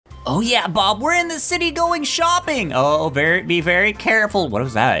Oh yeah, Bob, we're in the city going shopping. Oh, be very careful. What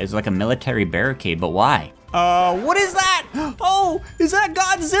was that? It's like a military barricade, but why? What is that? Oh, is that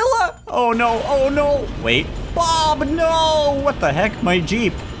Godzilla? Oh no. Wait, Bob, no. What the heck, my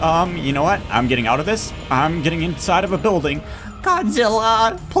Jeep? You know what? I'm getting out of this. I'm getting inside of a building.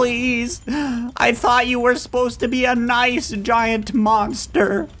 Godzilla, please. I thought you were supposed to be a nice giant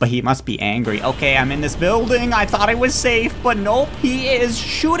monster. But he must be angry. Okay, I'm in this building. I thought I was safe, but nope, he is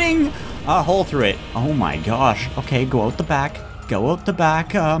shooting a hole through it. Oh my gosh. Okay, go out the back. Go out the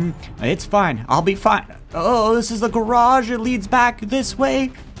back. It's fine. I'll be fine. Oh, this is the garage. It leads back this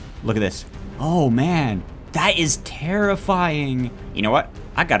way. Look at this. Oh man, that is terrifying. You know what?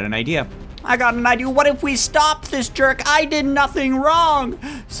 I got an idea. What if we stop this jerk? I did nothing wrong.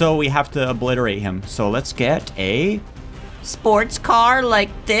 So we have to obliterate him. So let's get a sports car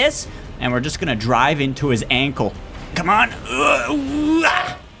like this. And we're just gonna drive into his ankle. Come on.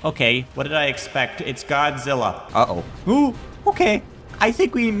 Okay, what did I expect? It's Godzilla. Uh-oh. Ooh, okay. I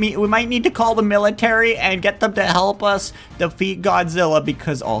think we might need to call the military and get them to help us defeat Godzilla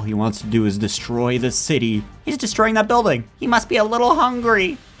because all he wants to do is destroy the city. He's destroying that building. He must be a little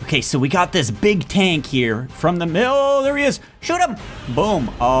hungry. Okay, so we got this big tank here from the mill. Oh, there he is. Shoot him.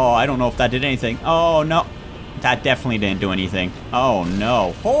 Boom. Oh, I don't know if that did anything. Oh, no. That definitely didn't do anything. Oh,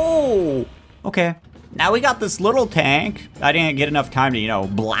 no. Oh, okay. Now we got this little tank. I didn't get enough time to, you know,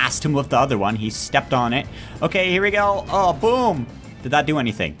 blast him with the other one. He stepped on it. Okay, here we go. Oh, boom. Did that do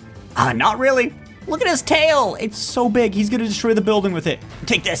anything? Not really. Look at his tail. It's so big. He's gonna destroy the building with it.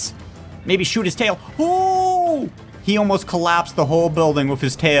 Take this. Maybe shoot his tail. Oh! He almost collapsed the whole building with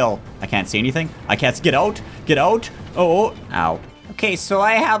his tail. I can't see anything. I can't get out. Get out. Oh, ow. Okay, so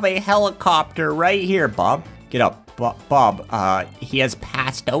I have a helicopter right here, Bob. Get up. Bob, he has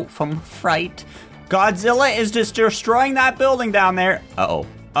passed out from fright. Godzilla is just destroying that building down there.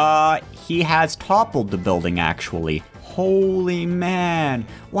 Uh-oh. He has toppled the building, actually. Holy man.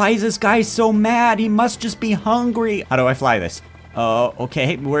 Why is this guy so mad? He must just be hungry. How do I fly this?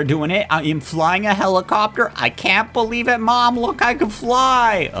 Okay, we're doing it. I am flying a helicopter. I can't believe it, Mom. Look, I can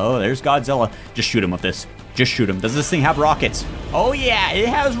fly. Oh, there's Godzilla. Just shoot him with this. Just shoot him. Does this thing have rockets? Oh, yeah, it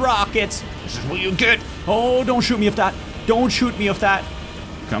has rockets. This is what you get. Oh, don't shoot me with that. Don't shoot me with that.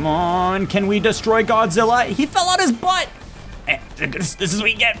 Come on. Can we destroy Godzilla? He fell on his butt. This is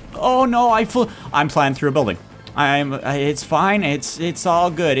what you get. Oh, no, I'm flying through a building. It's fine. It's all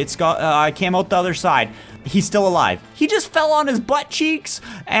good. I came out the other side. He's still alive. He just fell on his butt cheeks,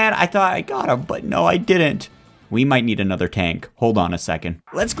 and I thought I got him, but no, I didn't. We might need another tank. Hold on a second.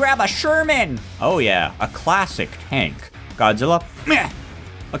 Let's grab a Sherman. Oh yeah, a classic tank. Godzilla. Meh.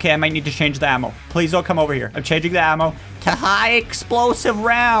 Okay, I might need to change the ammo. Please don't come over here. I'm changing the ammo to high explosive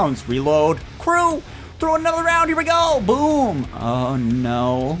rounds. Reload. Crew, throw another round. Here we go. Boom. Oh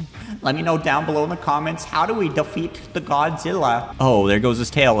no. Let me know down below in the comments, how do we defeat the Godzilla? Oh, there goes his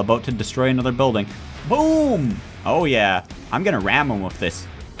tail, about to destroy another building. Boom! Oh yeah, I'm gonna ram him with this.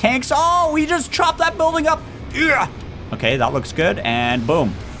 Tanks, oh, we just chopped that building up. Yeah. Okay, that looks good, and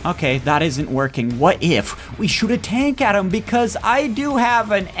boom. Okay, that isn't working. What if we shoot a tank at him? Because I do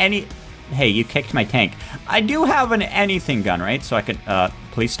have an Hey, you kicked my tank. I do have an anything gun, right? So I could,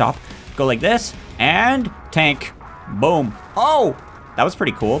 please stop. Go like this, and tank. Boom. Oh, that was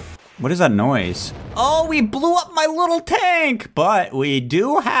pretty cool. What is that noise? Oh, we blew up my little tank, but we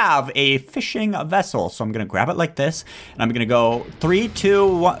do have a fishing vessel. So I'm gonna grab it like this, and I'm gonna go 3,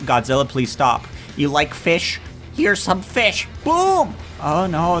 2, 1. Godzilla, please stop. You like fish? Here's some fish. Boom! Oh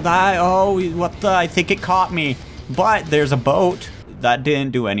no, I think it caught me. But there's a boat. That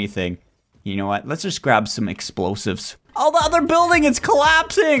didn't do anything. You know what? Let's just grab some explosives. Oh, the other building is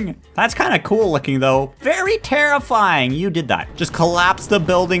collapsing. That's kind of cool looking though. Very terrifying. You did that. Just collapse the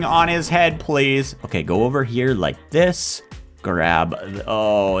building on his head, please. Okay, go over here like this. Grab,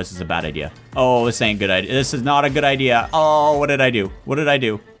 oh, this is a bad idea. Oh, this ain't good idea. This is not a good idea. Oh, what did I do? What did I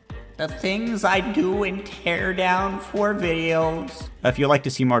do? The things I do in Teardown for videos. If you'd like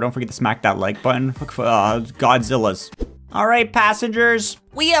to see more, don't forget to smack that like button. Look for Godzillas. All right, passengers,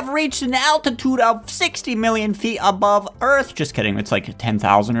 we have reached an altitude of 60 million feet above Earth. Just kidding, it's like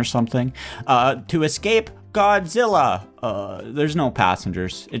 10,000 or something. To escape Godzilla. There's no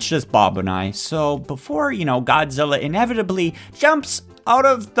passengers. It's just Bob and I. So before, you know, Godzilla inevitably jumps out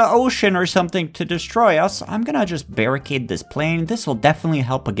of the ocean or something to destroy us, I'm gonna just barricade this plane. This will definitely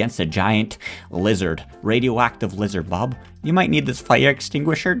help against a giant lizard, radioactive lizard, Bob. You might need this fire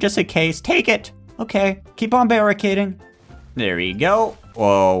extinguisher just in case. Take it. Okay, keep on barricading. There you go.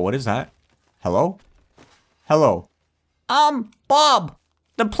 Whoa, what is that? Hello? Hello. Bob,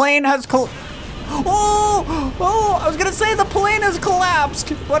 the plane has Oh, I was gonna say the plane has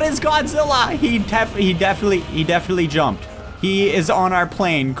collapsed. But it's Godzilla. He definitely jumped. He is on our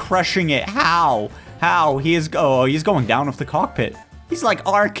plane, crushing it. How? He's going down with the cockpit. He's like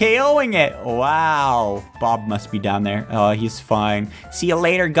RKOing it. Wow. Bob must be down there. Oh, he's fine. See you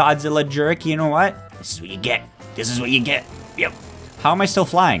later, Godzilla jerk. You know what? This is what you get. Yep. How am I still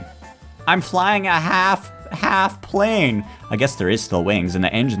flying? I'm flying a half plane. I guess there is still wings and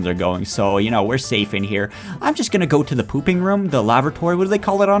the engines are going, so, you know, we're safe in here. I'm just gonna go to the pooping room, the lavatory, what do they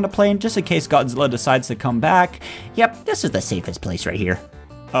call it on the plane? Just in case Godzilla decides to come back. Yep, this is the safest place right here.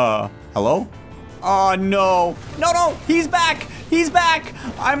 Hello? Oh, no. No, he's back.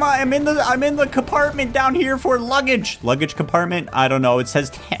 I'm in the compartment down here for luggage. Luggage compartment? I don't know. It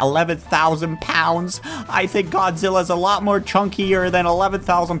says 11,000 pounds. I think Godzilla's a lot more chunkier than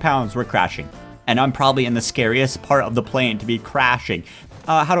 11,000 pounds. We're crashing. And I'm probably in the scariest part of the plane to be crashing.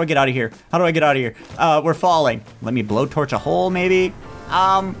 How do I get out of here? We're falling. Let me blowtorch a hole, maybe.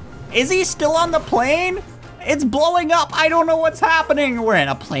 Is he still on the plane? It's blowing up. I don't know what's happening. We're in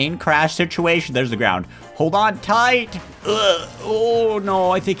a plane crash situation. There's the ground. Hold on tight. Ugh. Oh,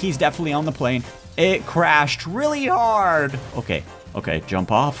 no. I think he's definitely on the plane. It crashed really hard. Okay,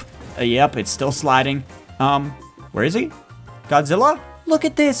 jump off. Yep, it's still sliding. Where is he? Godzilla? Look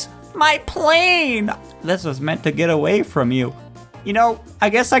at this. My plane. This was meant to get away from you. You know, I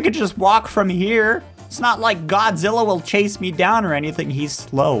guess I could just walk from here. It's not like Godzilla will chase me down or anything. He's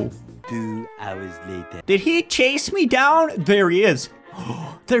slow. 2 hours later. Did he chase me down? There he is.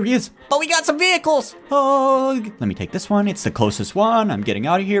 There he is. But we got some vehicles. Oh, let me take this one. It's the closest one. I'm getting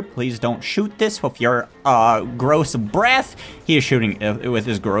out of here. Please don't shoot this with your gross breath. He is shooting with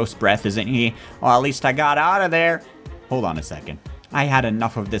his gross breath, isn't he? Well, at least I got out of there. Hold on a second. I had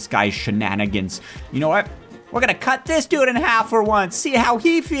enough of this guy's shenanigans. You know what? We're gonna cut this dude in half for once. See how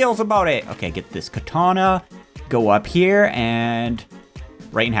he feels about it. Okay, get this katana. Go up here and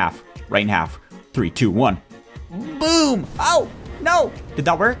right in half. 3, 2, 1. Boom! Oh, no! Did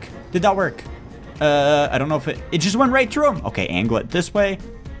that work? I don't know if it just went right through him. Okay, angle it this way.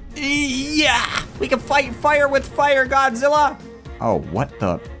 Yeah! We can fight fire with fire, Godzilla! Oh, what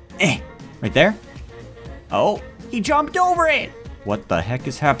the? Right there? Oh, he jumped over it! What the heck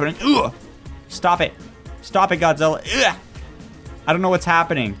is happening? Ugh! Stop it, Godzilla. Ugh! I don't know what's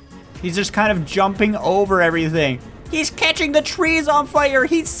happening. He's just kind of jumping over everything. He's catching the trees on fire.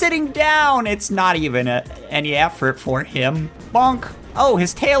 He's sitting down. It's not even any effort for him. Bonk. Oh,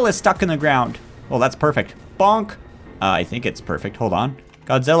 his tail is stuck in the ground. Well, that's perfect. Bonk. I think it's perfect. Hold on.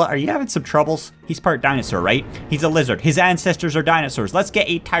 Godzilla, are you having some troubles? He's part dinosaur, right? He's a lizard. His ancestors are dinosaurs. Let's get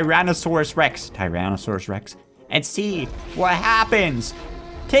a Tyrannosaurus Rex. And see what happens.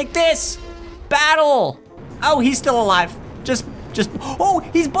 Take this. Battle. Oh, he's still alive. Oh,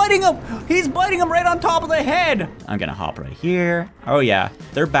 he's biting him. He's biting him right on top of the head. I'm gonna hop right here. Oh yeah,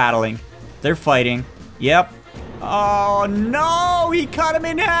 they're battling. They're fighting. Yep. Oh no, he cut him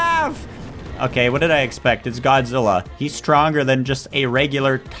in half. Okay, what did I expect? It's Godzilla. He's stronger than just a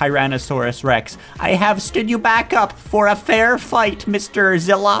regular Tyrannosaurus Rex. I have stood you back up for a fair fight, Mr.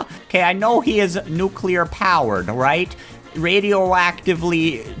 Zilla. Okay, I know he is nuclear powered, right?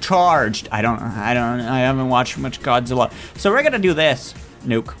 Radioactively charged. I haven't watched much Godzilla. So we're gonna do this.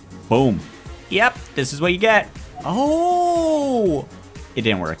 Nuke. Boom. Yep, this is what you get. Oh! It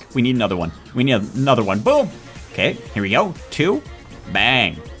didn't work. We need another one. Boom! Okay, here we go. 2.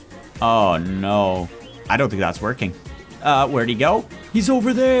 Bang. Oh no. I don't think that's working. Where'd he go? He's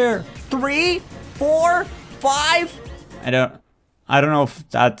over there. 3, 4, 5. I don't know if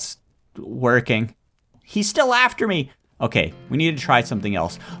that's working. He's still after me. Okay, we need to try something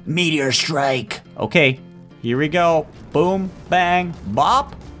else. Meteor strike. Okay, here we go. Boom, bang,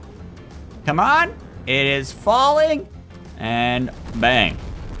 bop. Come on. It is falling. And bang.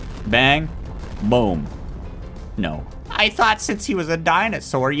 Bang. Boom. No. I thought since he was a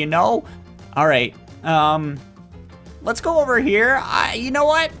dinosaur, you know? All right. Let's go over here. You know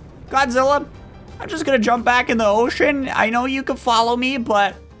what? Godzilla, I'm just gonna jump back in the ocean. I know you can follow me,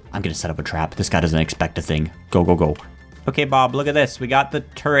 but I'm gonna set up a trap. This guy doesn't expect a thing. Go, go, go. Okay, Bob, look at this. We got the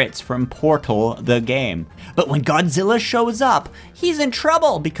turrets from Portal, the game. But when Godzilla shows up, he's in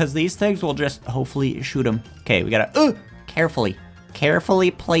trouble because these things will just hopefully shoot him. Okay, we gotta,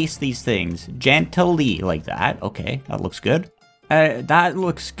 carefully place these things. Gently, like that. Okay, that looks good. That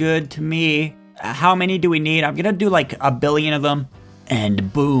looks good to me. How many do we need? I'm gonna do like 1 billion of them.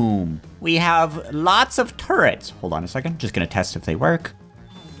 And boom. We have lots of turrets. Hold on a second. Just gonna test if they work.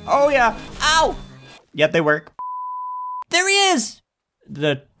 Oh yeah, ow! Yep, they work. There he is!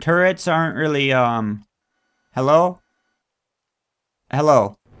 The turrets aren't really, hello?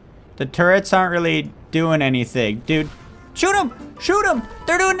 Hello? The turrets aren't really doing anything. Dude, shoot them! Shoot them!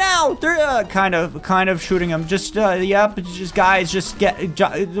 They're doing now! They're kind of shooting them. Just, yep, just guys, just get,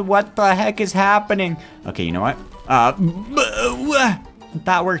 what the heck is happening? Okay, you know what?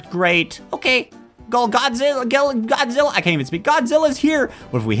 That worked great. Okay, go Godzilla, Godzilla. I can't even speak. Godzilla's here.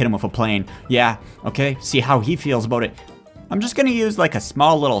 What if we hit him with a plane? Yeah, okay, see how he feels about it. I'm just gonna use like a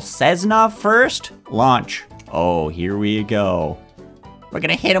small little Cessna first. Launch. Oh, here we go. We're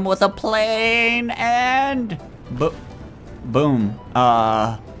gonna hit him with a plane and boom.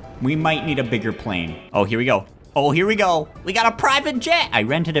 We might need a bigger plane. Oh, here we go. Oh, here we go. We got a private jet. I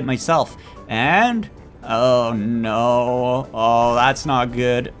rented it myself. And, oh no. Oh, that's not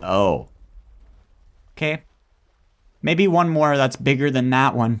good. Oh. Okay. Maybe one more that's bigger than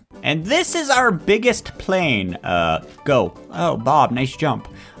that one. And this is our biggest plane. Go. Oh, Bob, nice jump.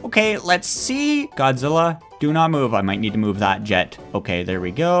 Okay, let's see. Godzilla, do not move. I might need to move that jet. Okay, there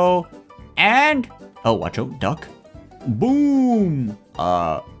we go. And, oh, watch out, duck. Boom.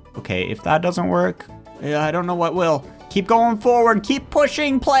 Okay, if that doesn't work, I don't know what will. Keep going forward, keep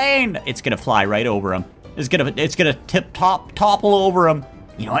pushing, plane. It's gonna fly right over him. It's gonna topple over him.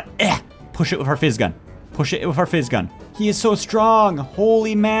 You know what? Push it with our fizz gun. Push it with our fizz gun. He is so strong,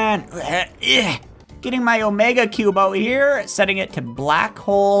 holy man. Getting my Omega Cube out here, setting it to black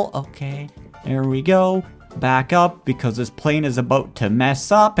hole. Okay, there we go. Back up because this plane is about to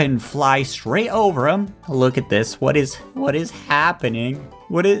mess up and fly straight over him. Look at this, what is happening?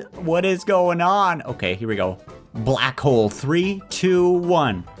 What is going on? Okay, here we go. Black hole, 3, 2,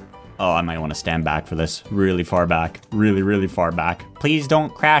 1. Oh, I might want to stand back for this. Really far back, really far back. Please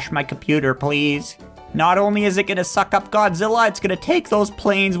don't crash my computer, please. Not only is it gonna suck up Godzilla, it's gonna take those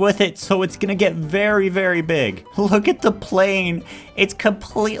planes with it, so it's gonna get very big. Look at the plane, it's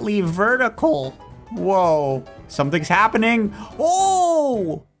completely vertical. Whoa, something's happening.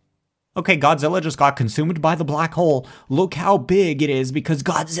 Oh! Okay, Godzilla just got consumed by the black hole. Look how big it is because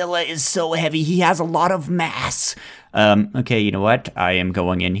Godzilla is so heavy. He has a lot of mass. Okay, you know what? I am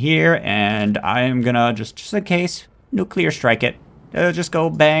going in here and I am gonna just in case, nuclear strike it. Just go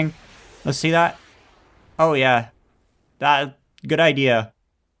bang. Let's see that. Oh yeah, that good idea.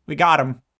 We got him.